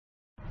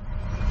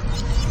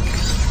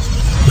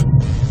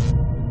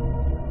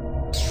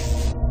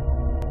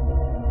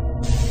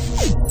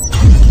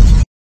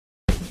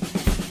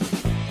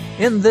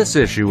In this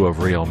issue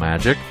of Real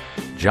Magic,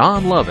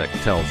 John Lovick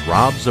tells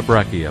Rob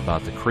Zabrecki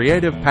about the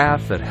creative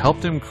path that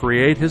helped him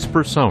create his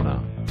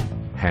persona,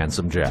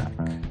 Handsome Jack.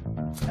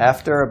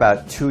 After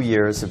about 2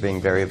 years of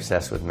being very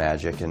obsessed with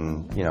magic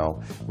and,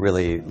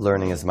 really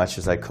learning as much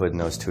as I could in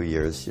those 2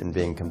 years and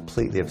being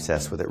completely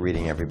obsessed with it,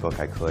 reading every book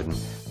I could and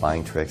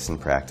buying tricks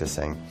and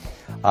practicing,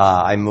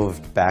 I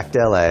moved back to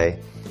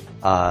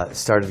LA,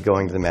 started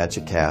going to the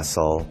Magic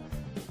Castle,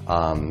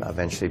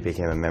 eventually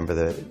became a member of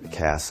the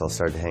castle,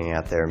 started hanging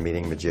out there,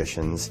 meeting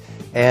magicians,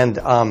 and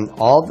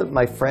all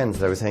my friends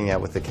that I was hanging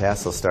out with at the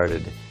castle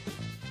started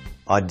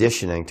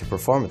auditioning to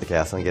perform at the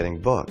castle and getting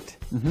booked.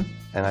 Mm-hmm.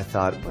 And I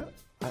thought,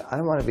 I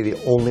don't want to be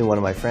the only one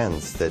of my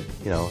friends that,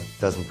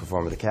 doesn't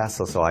perform at the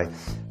castle. So I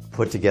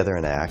put together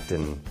an act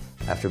and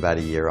after about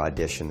a year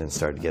auditioned and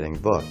started getting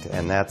booked.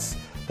 And that's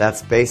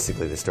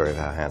basically the story of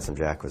how Handsome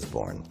Jack was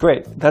born.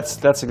 Great. That's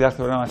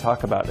exactly what I want to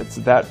talk about. It's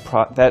that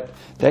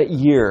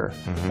year,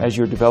 mm-hmm. as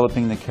you're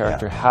developing the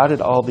character, yeah. How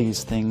did all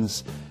these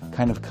things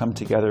kind of come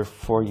together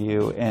for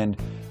you, and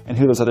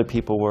who those other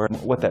people were, and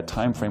what that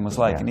time frame was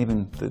like, yeah. And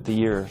even the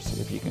years,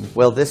 if you can.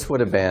 Well, this would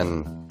have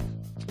been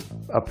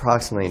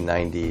approximately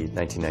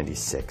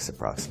 1996,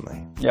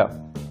 approximately. Yeah.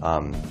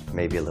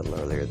 Maybe a little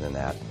earlier than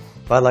that.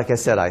 But like I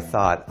said, I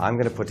thought, I'm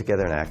going to put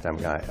together an act. I'm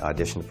going to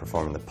audition to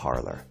perform in the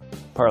parlor.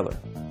 Parlor.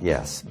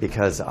 Yes,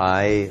 because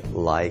I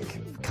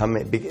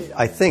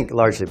think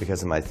largely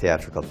because of my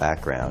theatrical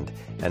background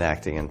and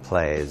acting in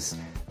plays,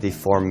 the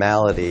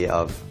formality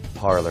of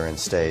parlor and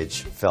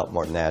stage felt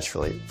more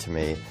naturally to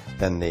me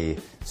than the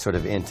sort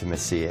of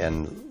intimacy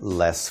and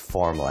less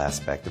formal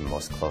aspect of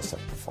most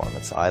close-up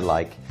performance. I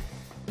like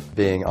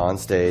being on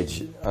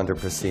stage under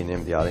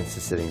proscenium, the audience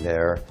is sitting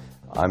there,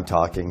 I'm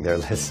talking, they're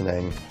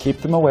listening.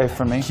 Keep them away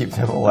from me. Keep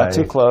them away. Not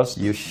too close.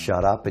 You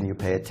shut up and you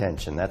pay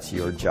attention. That's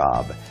your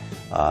job.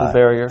 The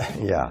barrier.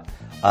 Yeah.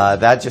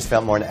 That just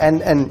felt more,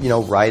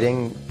 and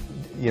writing,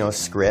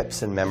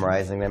 scripts and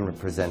memorizing them and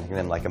presenting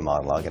them like a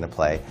monologue in a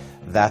play,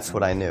 that's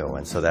what I knew.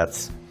 And so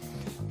that's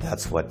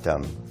what,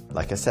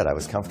 like I said, I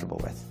was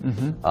comfortable with.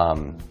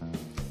 Mm-hmm.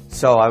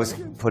 So I was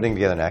putting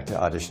together an act to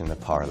audition in the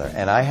parlor,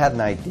 and I had an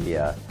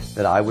idea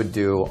that I would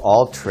do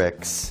all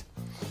tricks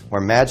where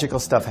magical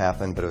stuff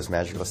happened, but it was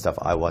magical stuff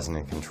I wasn't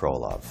in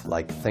control of.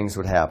 Like, things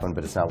would happen,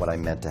 but it's not what I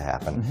meant to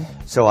happen.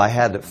 Mm-hmm. So I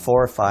had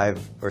 4 or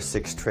 5 or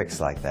 6 tricks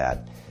like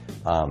that,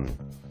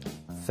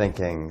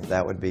 thinking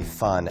that would be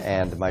fun.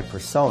 And my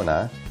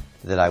persona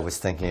that I was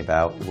thinking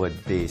about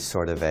would be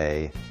sort of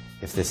a,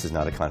 if this is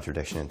not a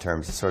contradiction in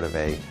terms, sort of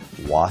a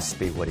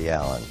waspy Woody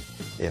Allen,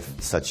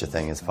 if such a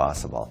thing is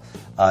possible.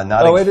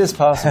 It is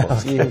possible.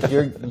 Okay.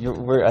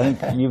 I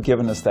think you've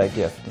given us that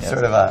gift. Yes.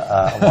 Sort of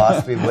a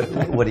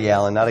waspy Woody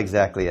Allen, not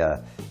exactly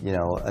a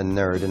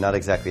nerd, and not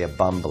exactly a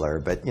bumbler,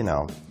 but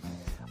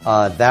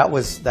that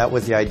was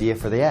the idea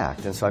for the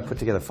act. And so I put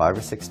together 5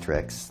 or 6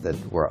 tricks that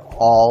were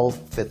all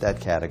fit that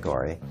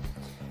category.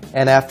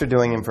 And after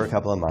doing them for a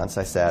couple of months,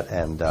 I sat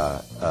and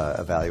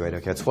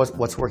evaluated, okay,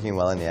 what's working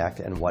well in the act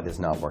and what is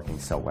not working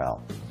so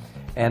well.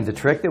 And the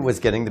trick that was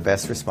getting the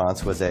best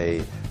response was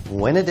a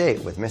win a date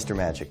with Mr.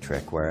 Magic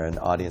trick, where an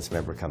audience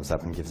member comes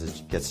up and gets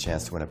a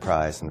chance to win a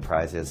prize, and the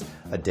prize is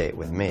a date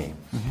with me.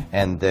 Mm-hmm.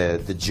 And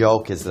the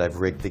joke is that I've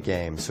rigged the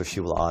game so she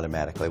will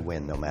automatically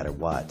win no matter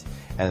what.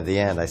 And at the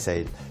end I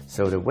say,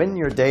 so to win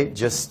your date,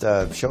 just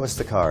show us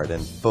the card,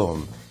 and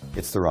boom,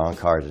 it's the wrong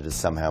card. It is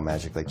somehow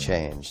magically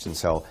changed. And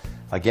so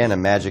again, a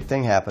magic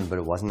thing happened, but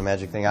it wasn't the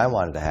magic thing I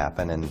wanted to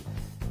happen, and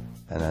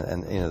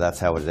that's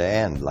how it would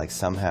end. Like,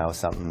 somehow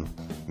something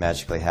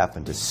magically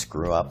happened to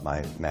screw up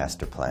my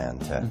master plan.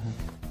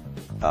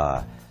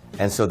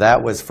 And so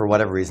that was, for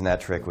whatever reason,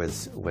 that trick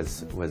was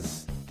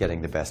getting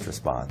the best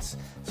response.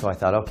 So I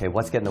thought, okay,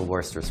 what's getting the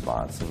worst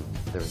response? And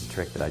there was a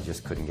trick that I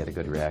just couldn't get a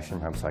good reaction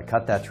from. So I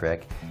cut that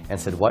trick and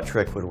said, what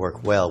trick would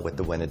work well with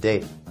the win a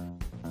date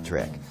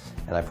trick?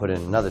 And I put in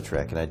another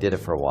trick, and I did it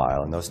for a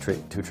while, and those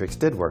 2 tricks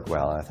did work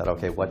well. And I thought,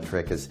 okay, what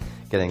trick is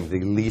getting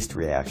the least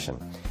reaction?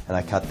 And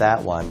I cut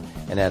that one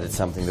and added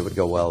something that would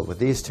go well with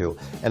these 2.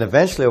 And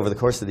eventually, over the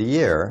course of the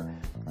year,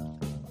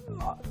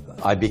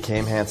 I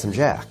became Handsome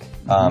Jack.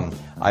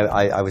 Mm-hmm.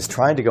 I was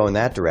trying to go in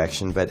that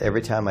direction, but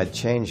every time I'd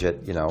change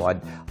it,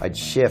 I'd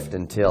shift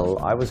until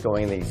I was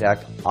going in the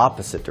exact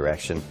opposite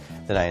direction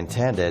that I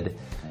intended.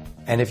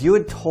 And if you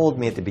had told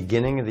me at the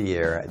beginning of the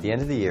year, at the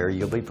end of the year,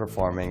 you'll be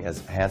performing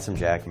as Handsome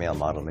Jack, male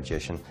model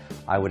magician,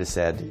 I would have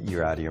said,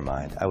 you're out of your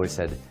mind. I would have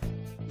said,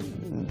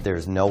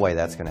 there's no way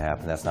that's going to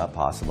happen. That's not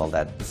possible.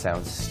 That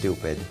sounds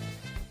stupid.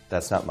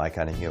 That's not my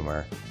kind of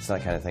humor. It's not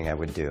the kind of thing I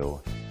would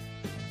do.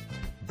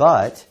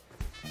 But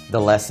the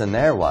lesson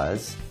there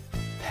was,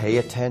 pay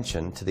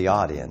attention to the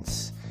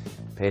audience.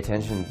 Pay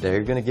attention.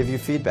 They're going to give you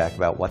feedback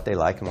about what they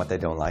like and what they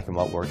don't like and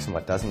what works and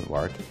what doesn't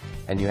work.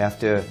 And you have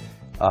to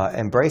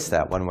embrace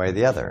that one way or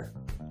the other.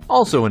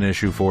 Also in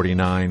issue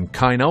 49,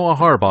 Kainoa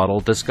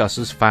Harbottle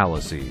discusses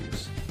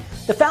fallacies.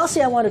 The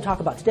fallacy I want to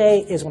talk about today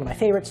is one of my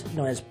favorites,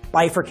 known as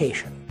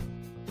bifurcation.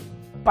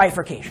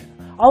 Bifurcation.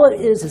 All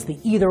it is the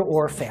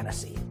either-or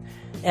fantasy.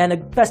 And the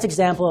best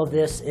example of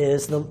this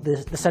is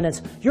the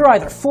sentence, "You're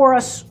either for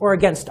us or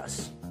against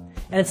us."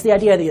 And it's the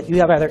idea that you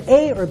have either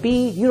A or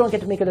B, you don't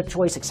get to make a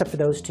choice except for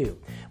those two.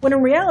 When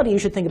in reality, you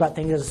should think about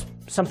things as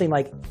something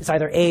like it's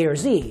either A or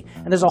Z,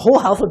 and there's a whole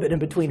alphabet in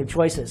between of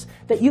choices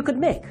that you could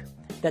make,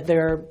 that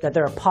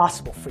they're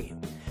possible for you.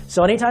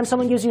 So anytime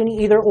someone gives you an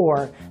either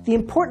or, the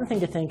important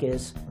thing to think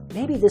is,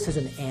 maybe this is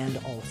an and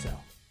also.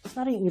 It's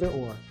not an either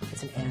or,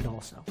 it's an and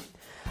also.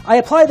 I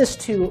apply this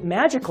to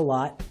magic a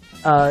lot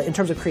in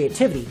terms of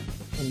creativity,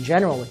 in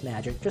general with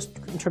magic, just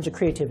in terms of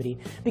creativity.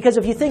 Because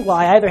if you think, well,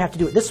 I either have to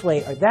do it this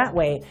way or that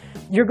way,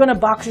 you're going to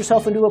box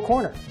yourself into a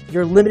corner.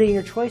 You're limiting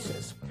your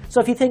choices.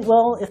 So if you think,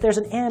 well, if there's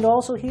an and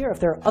also here, if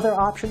there are other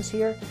options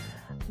here,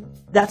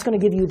 that's going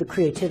to give you the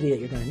creativity that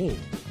you're going to need.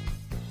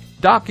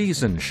 Doc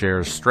Eason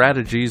shares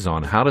strategies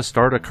on how to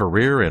start a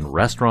career in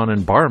restaurant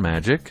and bar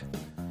magic.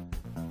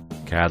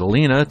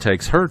 Catalina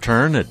takes her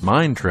turn at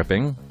mind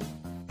tripping.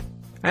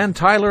 And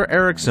Tyler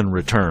Erickson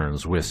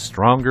returns with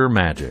Stronger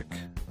Magic.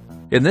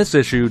 In this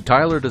issue,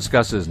 Tyler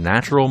discusses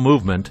natural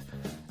movement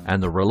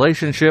and the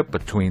relationship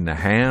between the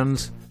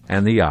hands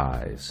and the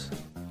eyes.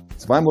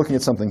 So if I'm looking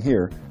at something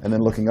here and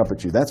then looking up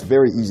at you, that's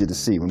very easy to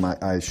see when my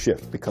eyes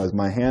shift because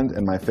my hand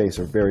and my face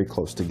are very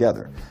close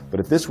together. But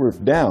if this were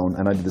down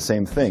and I did the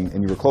same thing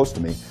and you were close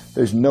to me,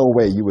 there's no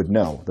way you would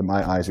know that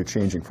my eyes are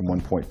changing from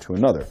one point to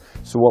another.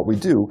 So what we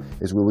do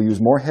is we will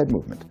use more head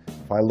movement.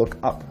 If I look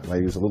up, if I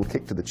use a little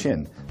kick to the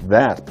chin,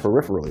 that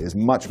peripherally is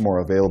much more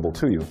available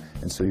to you,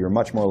 and so you're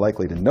much more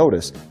likely to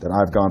notice that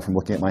I've gone from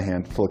looking at my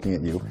hand to looking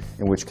at you,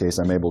 in which case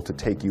I'm able to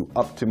take you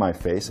up to my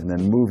face and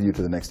then move you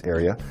to the next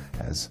area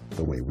as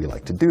the way we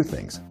like to do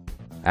things.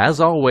 As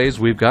always,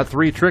 we've got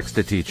 3 tricks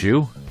to teach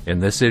you. In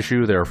this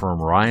issue, they're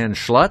from Ryan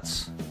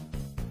Schlutz,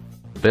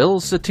 Bill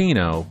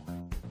Citino,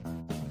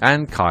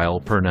 and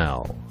Kyle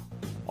Purnell.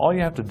 All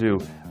you have to do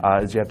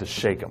is you have to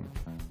shake them.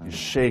 You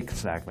shake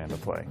Snackman to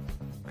play.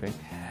 Okay?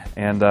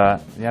 And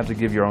you have to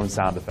give your own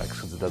sound effects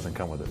because it doesn't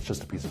come with it. It's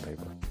just a piece of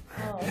paper.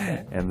 Oh,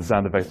 okay. And the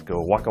sound effects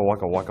go waka,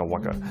 waka, waka,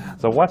 waka.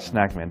 So watch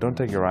Snackman. Don't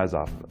take your eyes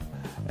off of it.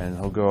 And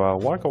he'll go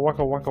waka,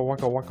 waka, waka,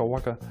 waka, waka,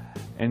 waka.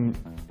 And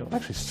you'll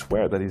actually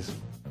swear that he's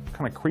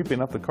kind of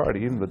creeping up the card,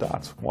 eating the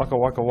dots. Waka,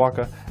 waka,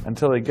 waka,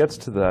 until he gets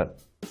to that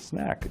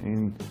snack.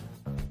 And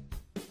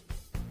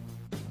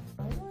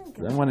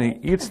then when he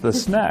eats the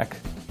snack,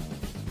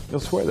 you'll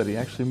swear that he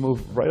actually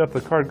moved right up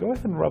the card. Go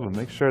ahead and rub him.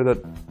 Make sure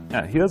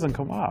that he doesn't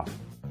come off.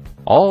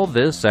 All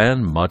this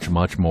and much,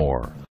 much more.